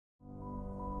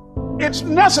It's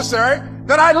necessary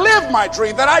that I live my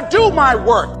dream, that I do my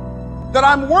work, that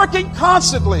I'm working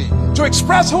constantly to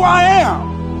express who I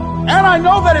am. And I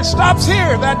know that it stops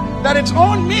here, that it's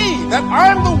on me, that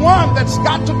I'm the one that's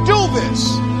got to do this.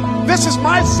 This is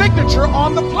my signature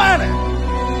on the planet.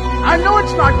 I know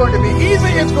it's not going to be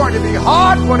easy, it's going to be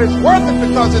hard, but it's worth it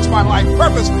because it's my life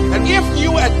purpose. And if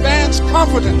you advance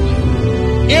confidently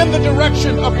in the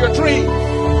direction of your dream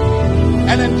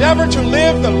and endeavor to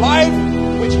live the life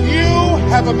which you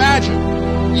have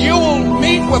imagined, you will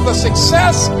meet with a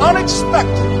success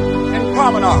unexpected in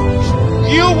common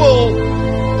ours. You will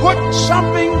put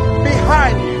something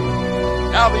behind you.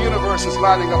 Now the universe is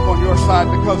lining up on your side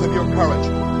because of your courage,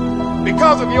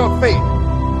 because of your faith,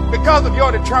 because of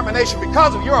your determination,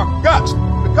 because of your guts,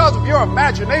 because of your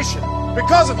imagination,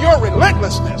 because of your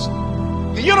relentlessness.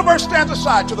 The universe stands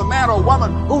aside to the man or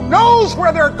woman who knows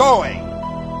where they're going